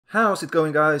How's it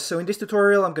going, guys? So in this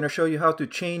tutorial I'm going to show you how to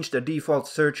change the default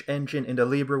search engine in the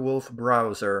LibreWolf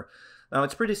browser. Now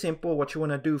it's pretty simple. What you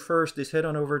want to do first is head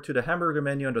on over to the hamburger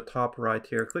menu on the top right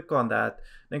here, click on that,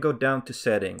 then go down to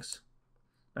settings.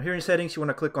 Now here in settings you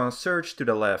want to click on search to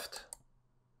the left.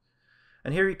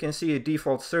 And here you can see a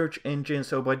default search engine,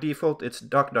 so by default it's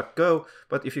DuckDuckGo,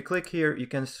 but if you click here you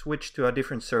can switch to a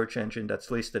different search engine that's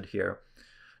listed here.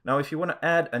 Now if you want to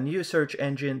add a new search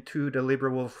engine to the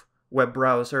LibreWolf web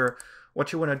browser,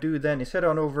 what you want to do then is head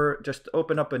on over, just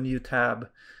open up a new tab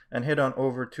and head on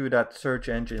over to that search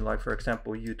engine, like for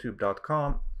example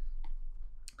youtube.com.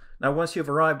 Now once you've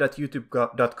arrived at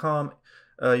youtube.com,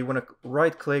 you want to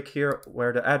right click here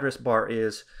where the address bar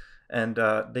is, and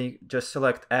then you just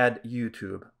select add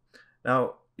YouTube.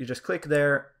 Now you just click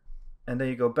there and then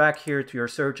you go back here to your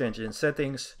search engine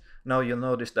settings. Now you'll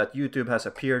notice that YouTube has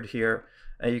appeared here,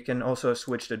 and you can also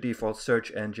switch the default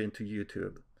search engine to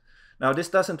YouTube. Now this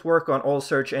doesn't work on all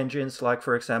search engines, like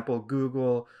for example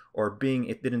Google or Bing,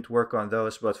 it didn't work on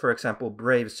those, but for example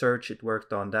Brave Search, it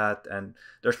worked on that, and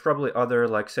there's probably other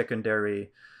like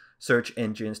secondary search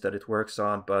engines that it works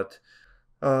on, but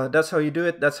that's how you do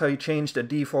it. That's how you change the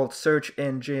default search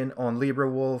engine on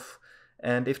LibreWolf.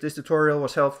 And if this tutorial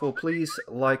was helpful, please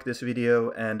like this video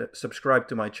and subscribe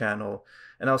to my channel,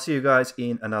 and I'll see you guys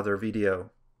in another video.